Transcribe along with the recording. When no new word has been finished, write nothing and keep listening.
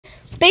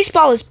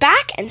Baseball is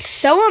back, and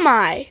so am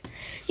I.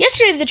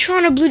 Yesterday, the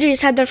Toronto Blue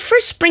Jays had their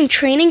first spring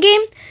training game,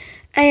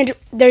 and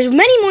there's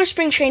many more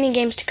spring training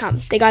games to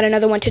come. They got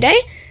another one today.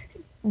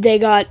 They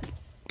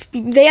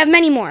have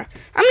many more.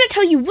 I'm going to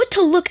tell you what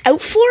to look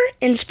out for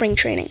in spring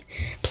training.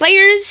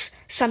 Players,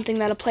 something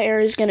that a player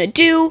is going to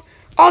do,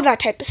 all that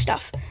type of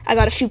stuff. I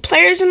got a few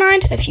players in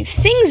mind, a few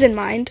things in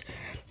mind,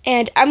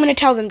 and I'm going to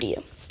tell them to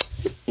you.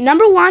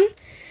 Number one,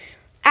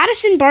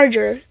 Addison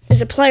Barger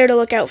is a player to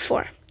look out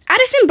for.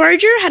 Addison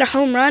Barger had a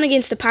home run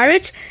against the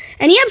Pirates,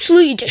 and he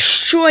absolutely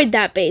destroyed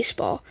that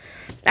baseball.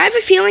 I have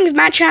a feeling if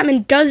Matt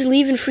Chapman does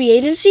leave in free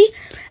agency,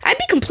 I'd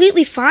be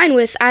completely fine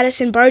with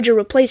Addison Barger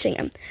replacing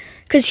him.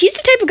 Because he's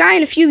the type of guy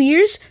in a few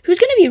years who's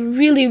going to be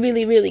really,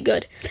 really, really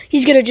good.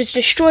 He's going to just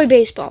destroy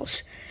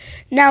baseballs.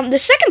 Now, the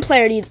second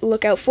player to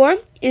look out for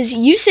is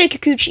Yusei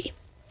Kikuchi.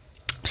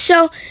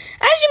 So,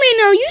 as you may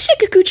know, Yusei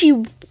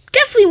Kikuchi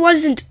definitely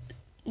wasn't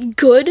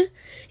good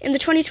in the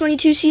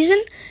 2022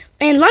 season,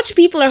 and lots of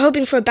people are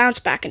hoping for a bounce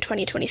back in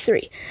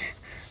 2023.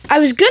 I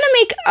was going to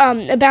make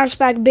a bounce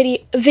back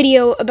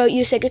video about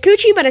Yusei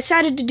Kikuchi, but I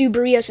decided to do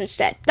Barrios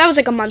instead. That was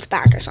like a month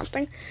back or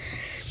something.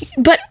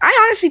 But I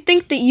honestly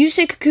think that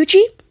Yusei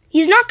Kikuchi,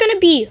 he's not going to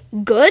be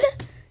good.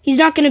 He's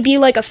not going to be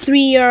like a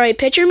 3 ERA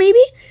pitcher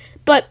maybe,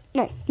 but,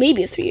 well,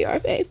 maybe a 3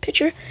 ERA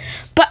pitcher.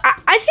 But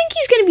I think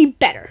he's going to be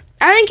better.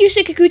 I think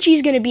Yusei Kikuchi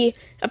is going to be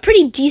a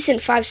pretty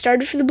decent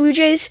 5-starter for the Blue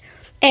Jays.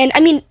 And, I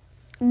mean,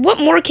 what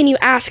more can you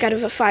ask out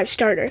of a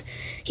 5-starter?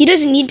 He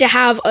doesn't need to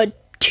have a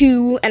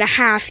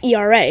 2.5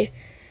 ERA.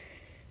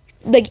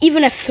 Like,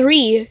 even a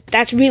 3,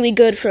 that's really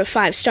good for a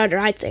 5-starter,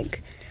 I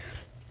think.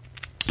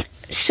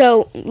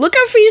 So, look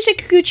out for Yusei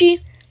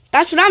Kikuchi.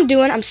 That's what I'm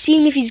doing. I'm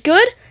seeing if he's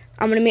good.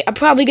 I'm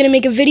probably going to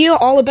make a video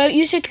all about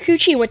Yusei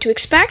Kikuchi and what to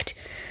expect.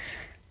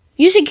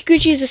 Yusei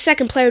Kikuchi is the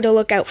second player to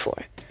look out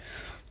for.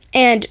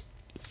 And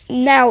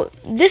now,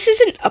 this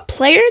isn't a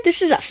player,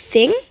 this is a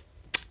thing.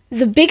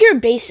 The bigger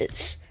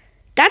bases.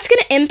 That's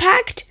going to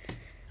impact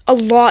a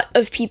lot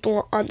of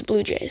people on the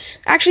Blue Jays.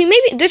 Actually,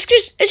 maybe it's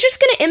just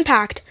going to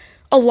impact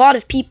a lot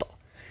of people.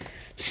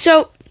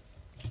 So,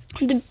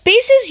 the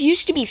bases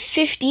used to be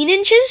 15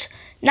 inches,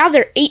 now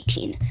they're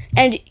 18.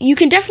 And you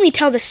can definitely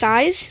tell the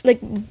size,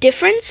 like,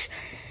 difference.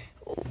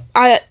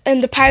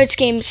 In the Pirates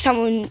game,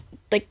 someone,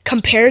 like,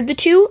 compared the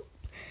two.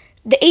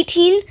 The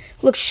 18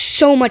 looks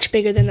so much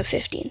bigger than the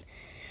 15.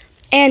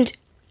 And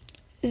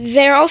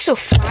they're also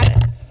flatter.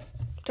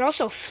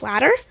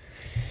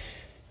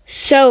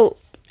 So,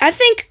 I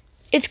think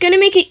it's going to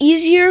make it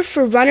easier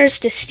for runners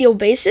to steal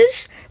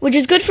bases, which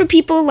is good for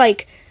people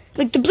like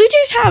the Blue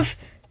Jays have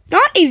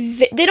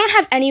they don't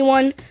have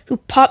anyone who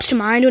pops to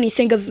mind when you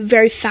think of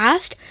very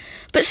fast,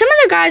 but some of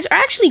their guys are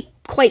actually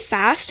quite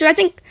fast. So I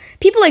think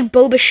people like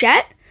Bo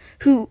Bichette,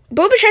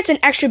 Bichette's an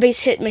extra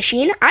base hit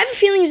machine. I have a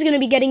feeling he's going to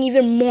be getting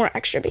even more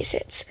extra base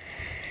hits.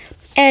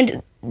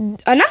 And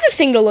another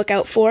thing to look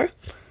out for,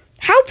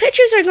 how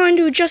pitchers are going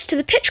to adjust to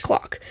the pitch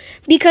clock,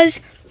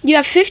 because you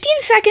have 15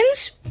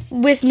 seconds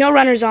with no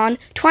runners on,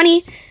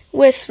 20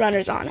 with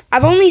runners on.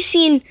 I've only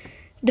seen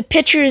the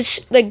pitchers,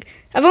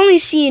 I've only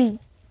seen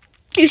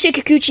Yusei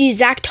Kikuchi,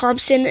 Zach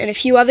Thompson, and a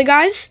few other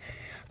guys.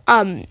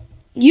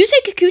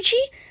 Yusei Kikuchi,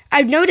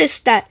 I've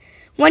noticed that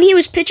when he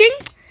was pitching,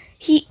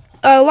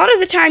 a lot of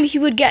the time he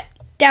would get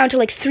down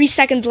to 3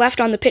 seconds left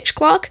on the pitch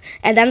clock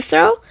and then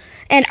throw.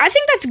 And I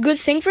think that's a good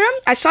thing for him.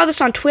 I saw this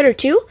on Twitter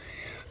too.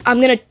 I'll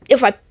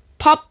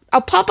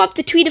pop up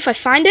the tweet if I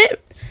find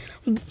it.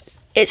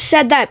 It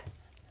said that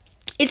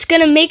it's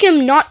going to make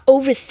him not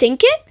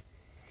overthink it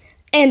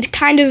and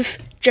kind of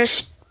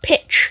just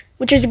pitch,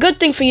 which is a good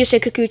thing for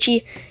Yusei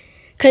Kikuchi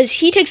because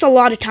he takes a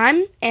lot of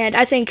time, and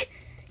I think,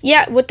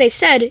 yeah, what they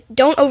said,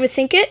 don't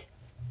overthink it,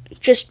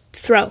 just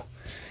throw.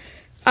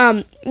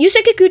 Yusei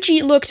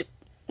Kikuchi looked,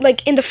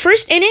 in the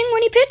first inning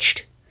when he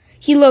pitched,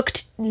 he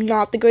looked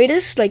not the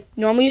greatest, like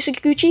normal Yusei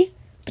Kikuchi,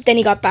 but then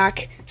he got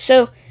back.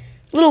 So, a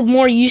little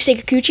more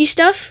Yusei Kikuchi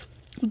stuff,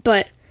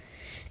 but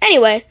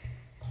anyway.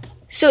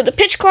 So the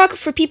pitch clock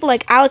for people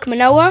like Alek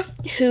Manoah,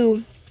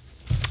 who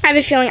I have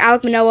a feeling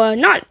Alek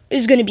Manoah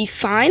is going to be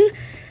fine,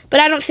 but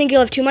I don't think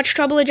he'll have too much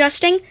trouble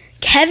adjusting.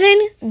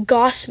 Kevin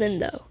Gausman,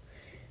 though.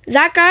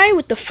 That guy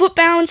with the foot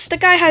bounce, that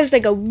guy has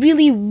a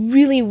really,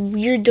 really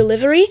weird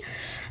delivery.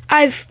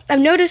 I've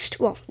noticed,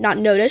 well, not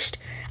noticed,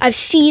 I've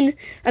seen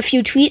a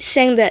few tweets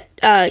saying that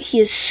he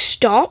has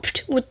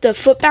stopped with the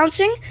foot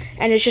bouncing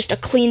and it's just a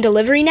clean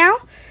delivery now.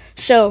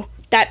 So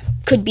that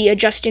could be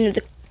adjusting to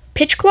the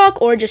pitch clock,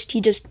 or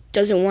he just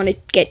doesn't want to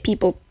get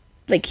people,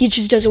 he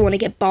just doesn't want to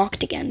get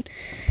balked again,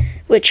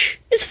 which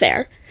is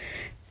fair.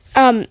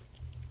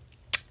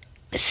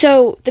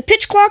 So the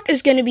pitch clock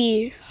is going to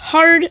be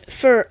hard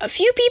for a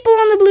few people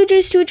on the Blue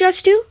Jays to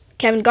adjust to.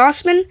 Kevin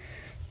Gausman,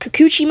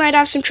 Kikuchi might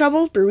have some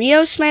trouble,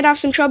 Barrios might have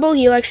some trouble,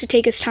 he likes to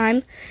take his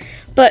time,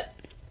 but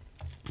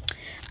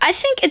I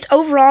think it's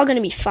overall going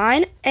to be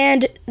fine,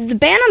 and the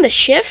ban on the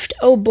shift,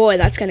 oh boy,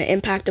 that's going to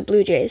impact the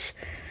Blue Jays.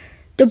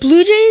 The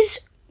Blue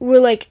Jays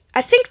were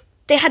I think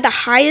they had the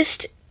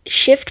highest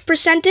shift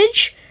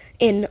percentage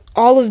in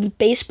all of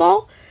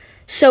baseball.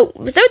 So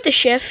without the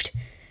shift,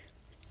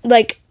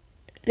 like,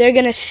 they're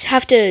going to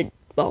have to,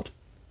 well,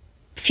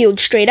 field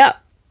straight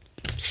up.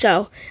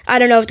 So, I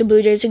don't know if the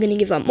Blue Jays are going to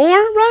give up more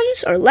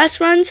runs or less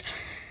runs.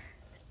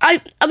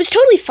 I was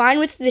totally fine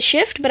with the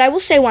shift, but I will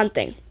say one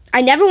thing.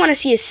 I never want to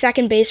see a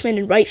second baseman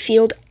in right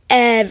field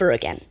ever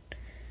again.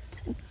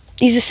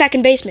 He's a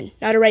second baseman,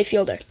 not a right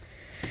fielder.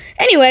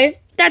 Anyway,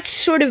 that's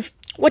sort of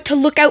what to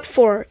look out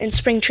for in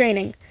spring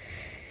training.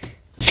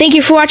 Thank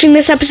you for watching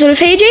this episode of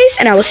Hey Jays,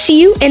 and I will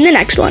see you in the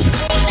next one.